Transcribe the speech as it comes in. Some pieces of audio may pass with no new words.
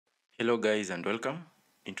Hello guys and welcome.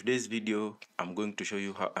 In today's video, I'm going to show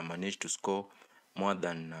you how I managed to score more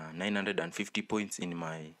than 950 points in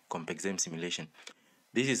my COMPXM simulation.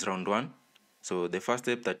 This is round 1. So the first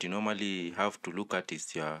step that you normally have to look at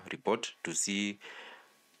is your report to see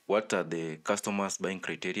what are the customers' buying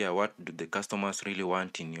criteria, what do the customers really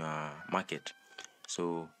want in your market.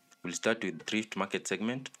 So we'll start with thrift market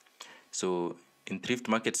segment. So in thrift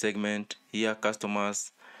market segment, here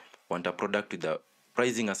customers want a product with the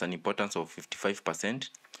pricing has an importance of 55%,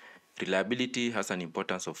 reliability has an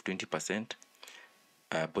importance of 20%,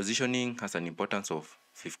 positioning has an importance of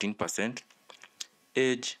 15%,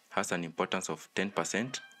 age has an importance of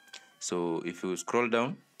 10%. So if you scroll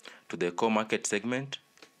down to the core market segment,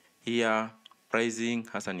 here pricing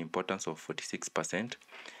has an importance of 46%,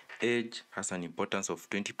 age has an importance of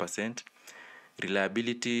 20%,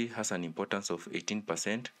 reliability has an importance of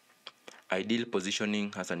 18%, ideal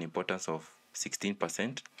positioning has an importance of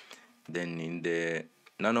 16%. Then in the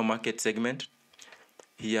nano market segment,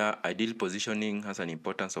 here ideal positioning has an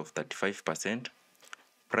importance of 35%,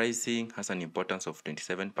 pricing has an importance of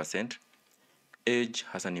 27%, age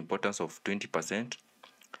has an importance of 20%,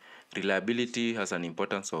 reliability has an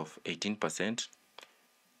importance of 18%.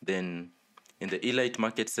 Then in the elite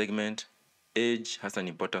market segment, age has an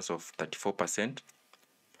importance of 34%,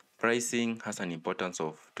 pricing has an importance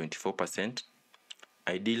of 24%,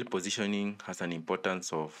 ideal positioning has an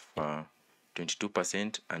importance of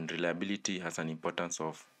 22%, and reliability has an importance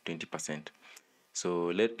of 20%. So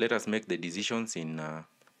let us make the decisions in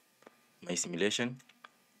my simulation.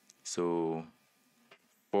 So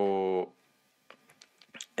for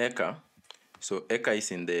Eka, so Eka is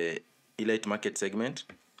in the elite market segment.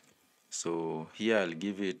 So here I'll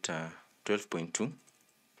give it 12.2.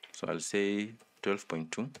 So I'll say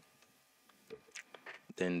 12.2.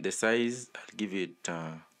 Then the size, I'll give it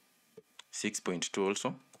 6.2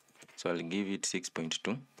 also. So I'll give it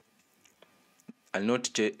 6.2.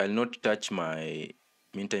 I'll not touch my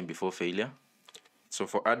mean time before failure. So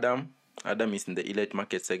for Adam is in the elite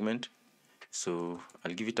market segment. So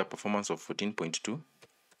I'll give it a performance of 14.2,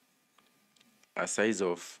 a size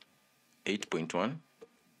of 8.1,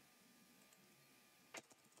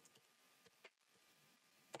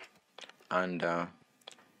 and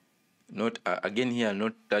not again here I'll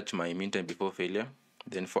not touch my mean time before failure.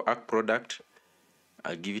 Then for ARC product,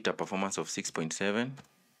 I'll give it a performance of 6.7,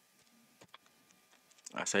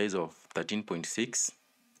 a size of 13.6,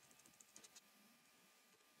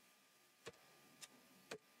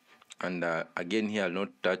 and again here I'll not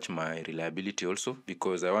touch my reliability also,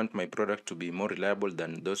 because I want my product to be more reliable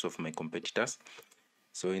than those of my competitors.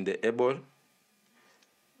 So in the able,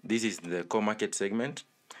 this is the core market segment,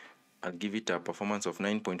 I'll give it a performance of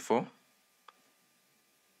 9.4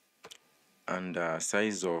 and a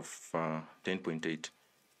size of 10.8.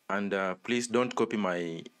 And please don't copy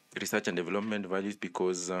my research and development values,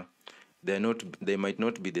 because they might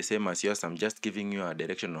not be the same as yours. I'm just giving you a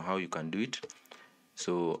direction on how you can do it.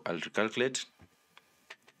 So I'll recalculate.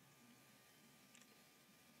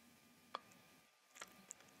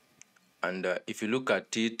 And if you look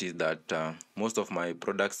at it, is that most of my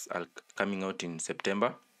products are coming out in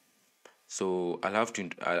September. So I'll have to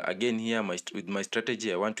again here with my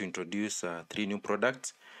strategy, I want to introduce 3 new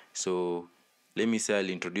products. So let me say I'll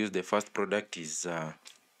introduce the first product is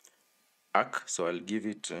ARC. So I'll give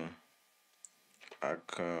it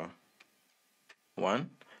ARC 1.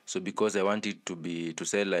 So because I want it to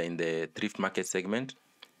sell in the thrift market segment.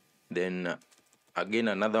 Then again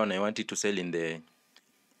another one I want it to sell in the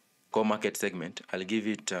core market segment. I'll give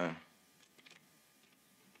it I'll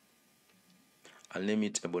name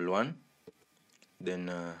it able 1.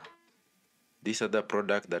 Then this other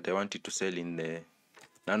product that I want it to sell in the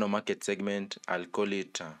nano market segment, I'll call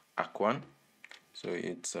it ARC 1. So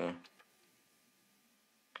it's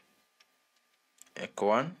Eco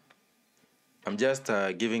 1. I'm just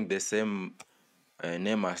giving the same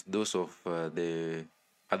name as those of the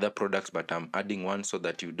other products, but I'm adding 1 so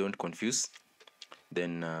that you don't confuse.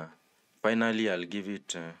 Then finally I'll give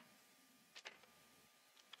it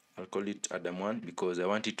I'll call it Adam 1, because I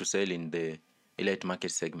want it to sell in the elite market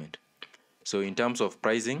segment. So in terms of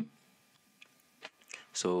pricing,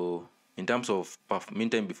 so in terms of mean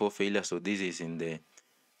time before failure, so this is in the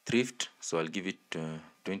thrift, so I'll give it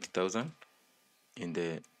 20,000. In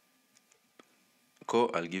the core,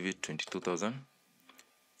 I'll give it 22,000.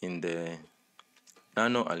 In the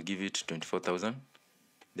nano, I'll give it 24,000.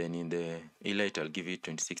 Then in the elite, I'll give it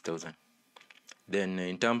 26,000. Then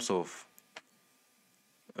in terms of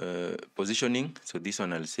positioning, so this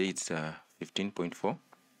one I'll say it's 15.4.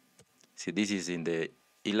 See, this is in the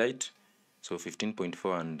elite, so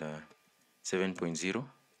 15.4 and 7.0.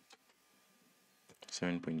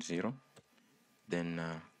 7.0. Then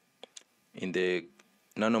in the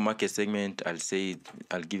nano market segment,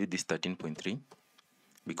 I'll give it this 13.3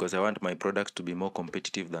 because I want my products to be more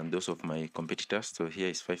competitive than those of my competitors. So here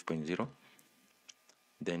is 5.0.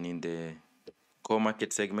 Then in the core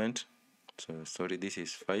market segment, so sorry, this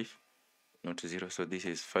is 5, not 0, so this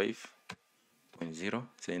is 5.0.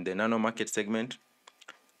 So in the nano market segment,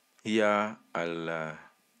 here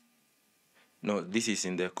no, this is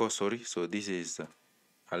in the core, sorry, so this is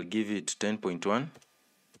I'll give it 10.1,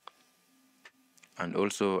 and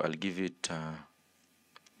also I'll give it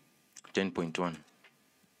 10.1.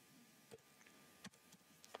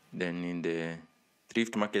 Then in the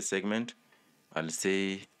thrift market segment, I'll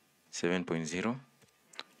say 7.0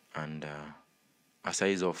 and a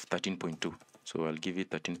size of 13.2. So I'll give it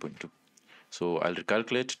 13.2. So I'll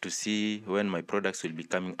recalculate to see when my products will be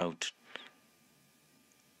coming out.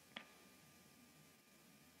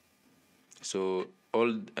 So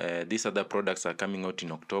all these other products are coming out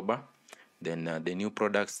in October. Then the new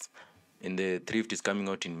products in the thrift is coming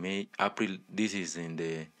out in May, April. This is in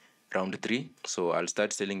the round 3. So I'll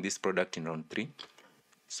start selling this product in round 3.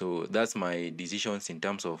 So that's my decisions in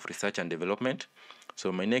terms of research and development.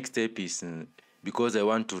 So my next step is because I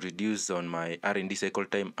want to reduce on my R&D cycle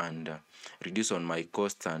time and reduce on my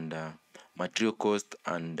costs and material cost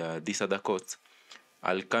and these other costs,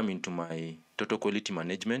 I'll come into my total quality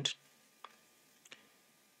management.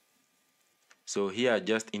 So here are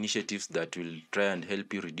just initiatives that will try and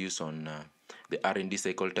help you reduce on the R&D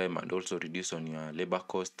cycle time and also reduce on your labor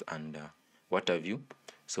cost and what have you.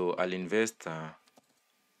 So I'll invest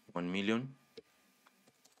 1 million.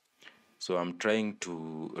 So I'm trying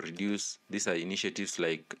to reduce. These are initiatives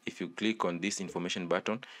like if you click on this information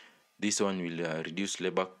button, this one will reduce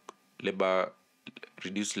labor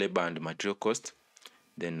and material cost.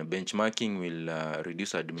 Then benchmarking will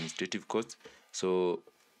reduce administrative costs. So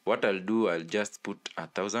what I'll do, I'll just put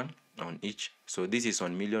 1,000 on each. So this is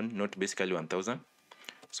 1 million, not basically 1,000.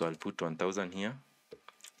 So I'll put 1,000 here,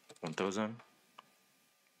 1,000.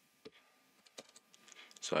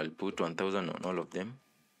 So I'll put 1,000 on all of them.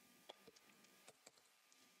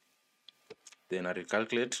 Then I'll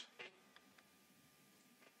recalculate.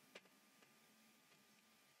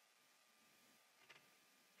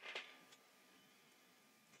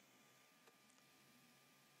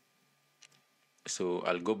 So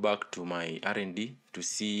I'll go back to my R&D to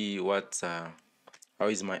see what's how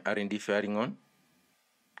is my R&D faring on.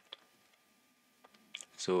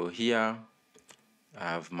 So here I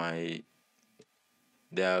have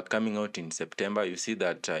they are coming out in September. You see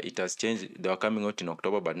that it has changed. They are coming out in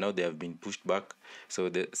October, but now they have been pushed back. So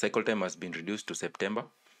the cycle time has been reduced to September.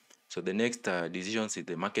 So the next decisions is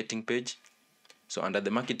the marketing page. So under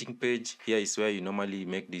the marketing page, here is where you normally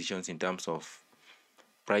make decisions in terms of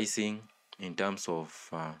pricing, in terms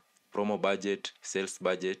of promo budget, sales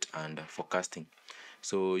budget, and forecasting.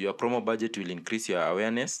 So your promo budget will increase your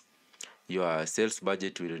awareness. Your sales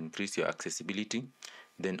budget will increase your accessibility.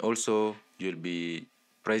 Then also you'll be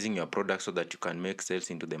pricing your product so that you can make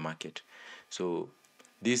sales into the market. So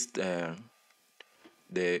this the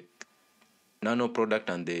nano product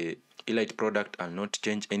and the elite product will not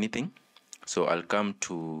change anything. So I'll come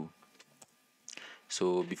to,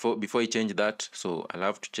 so before I change that, so I'll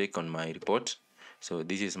have to check on my report. So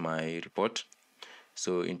this is my report.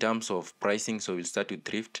 So in terms of pricing, so we'll start with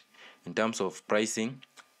thrift. In terms of pricing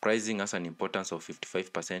has an importance of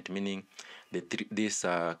 55%, meaning these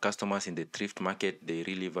customers in the thrift market, they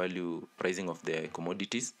really value pricing of their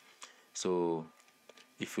commodities. So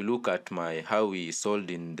if you look at how we sold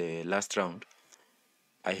in the last round,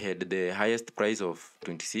 I had the highest price of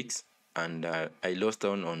 26, and I lost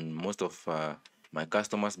out on most of my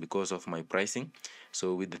customers because of my pricing.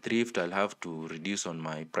 So with the thrift, I'll have to reduce on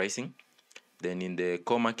my pricing. Then in the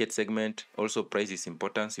core market segment, also price is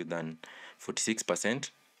important with an 46%.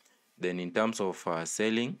 Then in terms of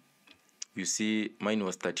selling, you see mine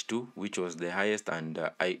was 32, which was the highest, and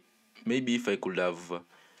maybe if I could have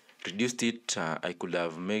reduced it, I could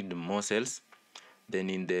have made more sales. Then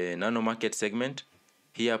in the nano market segment,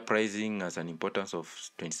 here pricing has an importance of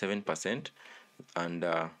 27%, and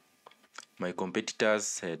my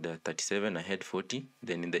competitors had 37, I had 40.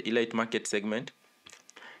 Then in the elite market segment,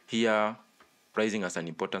 here pricing has an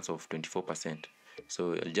importance of 24%.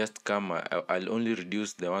 So I'll just I'll only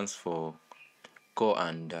reduce the ones for core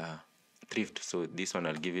and thrift. So this one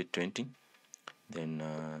I'll give it 20. Then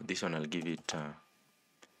this one I'll give it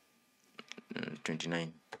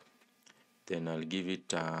 29. Then I'll give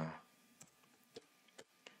it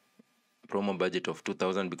promo budget of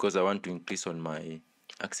 2,000 because I want to increase on my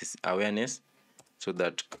access awareness so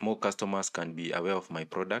that more customers can be aware of my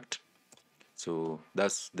product. So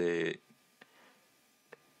that's the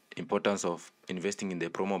importance of investing in the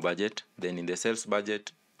promo budget. Then in the sales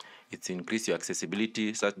budget, it's increase your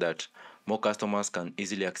accessibility such that more customers can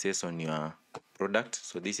easily access on your product.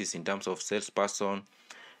 So this is in terms of salesperson,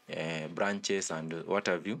 branches, and what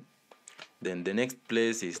have you. Then the next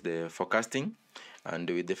place is the forecasting, and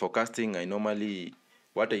with the forecasting,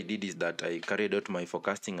 what I did is that I carried out my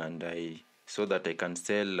forecasting and I so that I can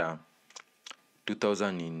sell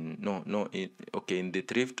 2000 in okay, in the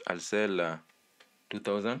thrift I'll sell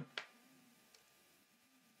 2000.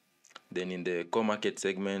 Then in the core market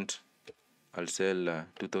segment I'll sell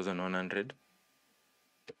 2100.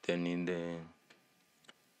 Then in the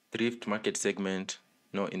thrift market segment,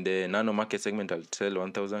 no, in the nano market segment I'll sell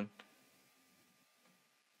 1000,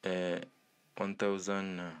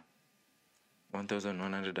 1000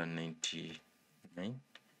 1199.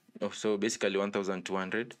 Oh, so basically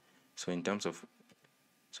 1200. So in terms of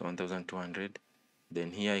 1200,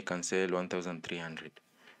 then here I can sell 1300.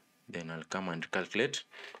 Then I'll come and calculate,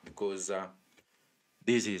 because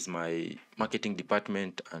this is my marketing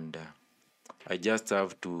department, and I just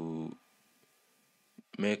have to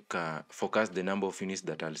make forecast the number of units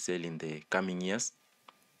that I'll sell in the coming years.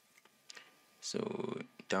 So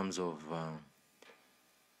in terms of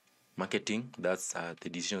marketing, that's the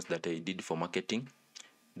decisions that I did for marketing.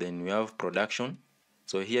 Then we have production.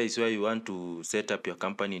 So here is where you want to set up your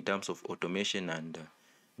company in terms of automation and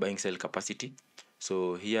buying sell capacity.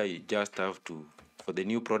 So here you just have to, for the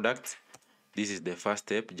new products, this is the first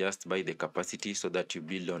step. Just buy the capacity so that you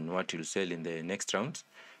build on what you'll sell in the next round.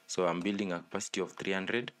 So I'm building a capacity of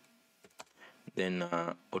 300. Then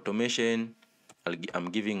automation, I'm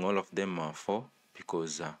giving all of them 4,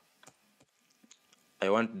 because I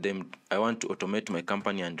want to automate my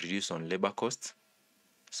company and reduce on labor costs.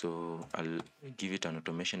 So I'll give it an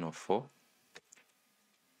automation of 4.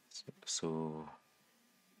 So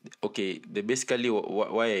okay, basically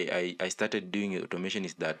why I started doing automation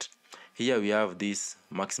is that here we have this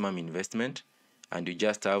maximum investment, and you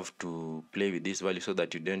just have to play with this value so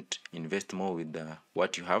that you don't invest more with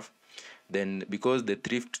what you have. Then because the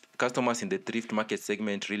thrift customers in the thrift market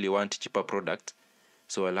segment really want cheaper product,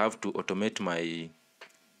 so I'll have to automate my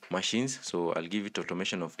machines. So I'll give it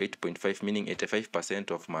automation of 8.5, meaning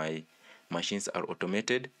 85% of my machines are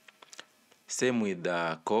automated. Same with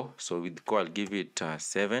the core. So with core I'll give it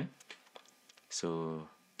 7. So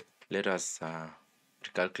let us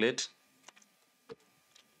recalculate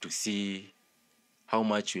to see how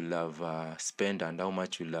much you'll have spent and how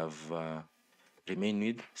much you'll have remain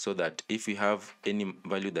with, so that if you have any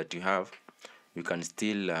value that you have, you can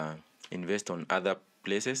still invest on other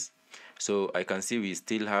places. So I can see we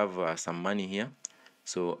still have some money here,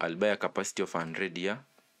 so I'll buy a capacity of 100 here.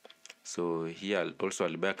 So here I'll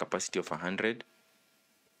buy a capacity of 100.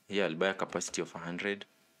 Here I'll buy a capacity of 100.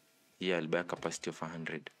 Here I'll buy a capacity of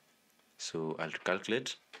 100. So I'll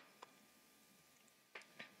calculate,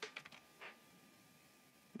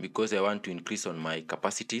 because I want to increase on my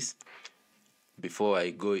capacities before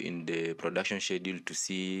I go in the production schedule to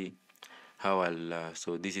see how I'll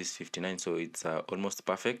so this is 59, so it's almost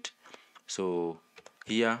perfect. So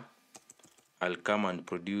here I'll come and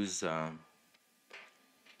produce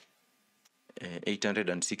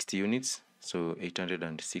 860 units. So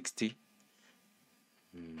 860.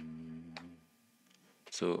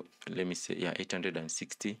 So let me say, yeah,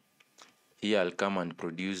 860. Here I'll come and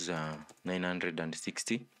produce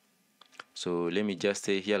 960. So let me just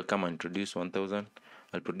say here I'll come and produce 1000.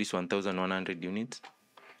 I'll produce 1100 units.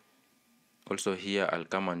 Also here I'll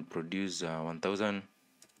come and produce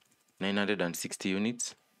 1960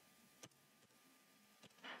 units.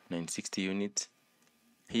 960 units.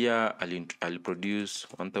 Here I'll produce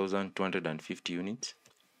 1250 units,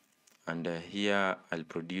 and here I'll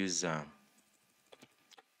produce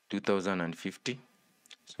 2050.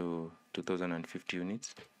 So 2050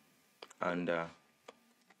 units. And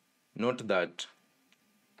note that,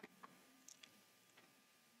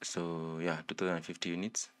 so yeah, 2050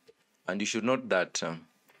 units. And you should note that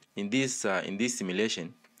in this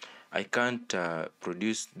simulation I can't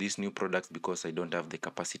produce these new products because I don't have the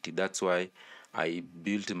capacity. That's why I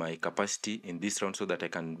built my capacity in this round so that I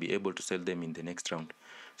can be able to sell them in the next round.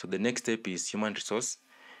 So the next step is human resource.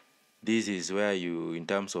 This is where you, in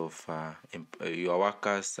terms of your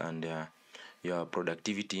workers and your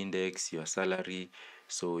productivity index, your salary,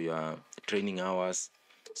 so your training hours.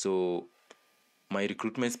 So my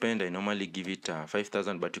recruitment spend, I normally give it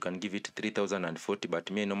 5,000, but you can give it 3,040, but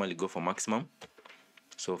me I normally go for maximum,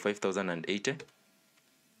 so 5,080.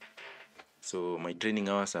 So my training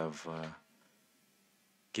hours, I've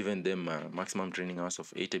given them maximum training hours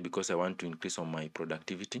of 80 because I want to increase on my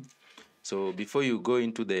productivity. So before you go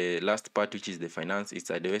into the last part, which is the finance,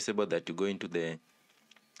 it's advisable that you go into the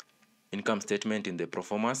income statement in the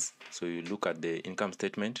performance. So you look at the income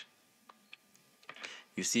statement.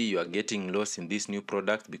 You see you are getting loss in this new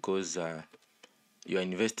product because you are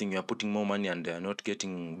investing, you are putting more money and they are not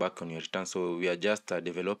getting back on your return. So we are just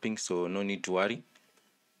developing, so no need to worry.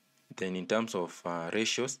 Then in terms of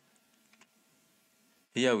ratios,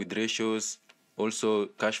 here with ratios, also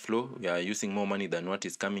cash flow, we are using more money than what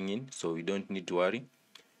is coming in, so we don't need to worry.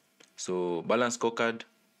 So balance scorecard,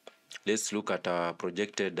 let's look at our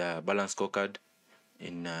projected balance scorecard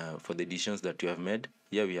in for the decisions that we have made.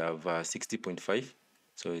 Here we have 60.5,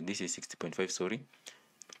 so this is 60.5, sorry.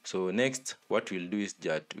 So next, what we'll do is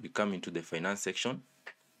that we come into the finance section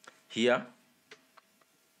here.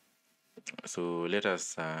 So let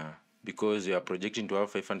us, because we are projecting to have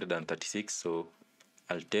 536, so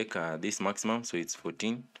I'll take this maximum, so it's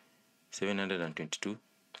 14,722.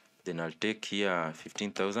 Then I'll take here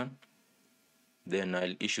 15,000. Then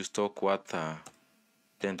I'll issue stock worth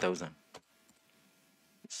 10,000.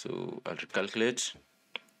 So I'll recalculate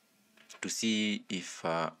to see if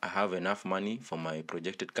I have enough money for my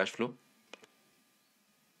projected cash flow.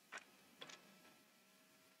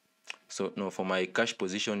 So no, for my cash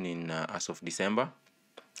position in as of December.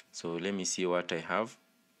 So let me see what I have.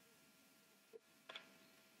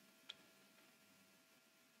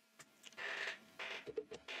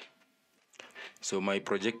 So my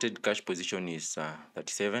projected cash position is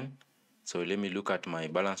 37. So let me look at my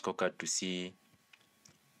balance scorecard to see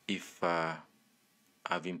if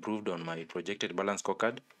I've improved on my projected balance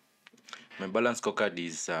scorecard. My balance scorecard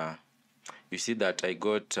is, you see that I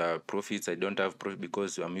got profits. I don't have profit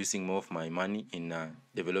because I'm using more of my money in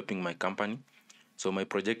developing my company. So my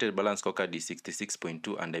projected balance scorecard is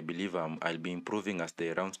 66.2, and I believe I'll be improving as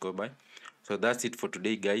the rounds go by. So that's it for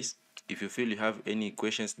today, guys. If you feel you have any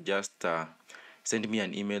questions, just send me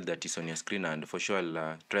an email that is on your screen, and for sure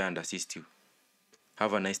I'll try and assist you.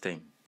 Have a nice time.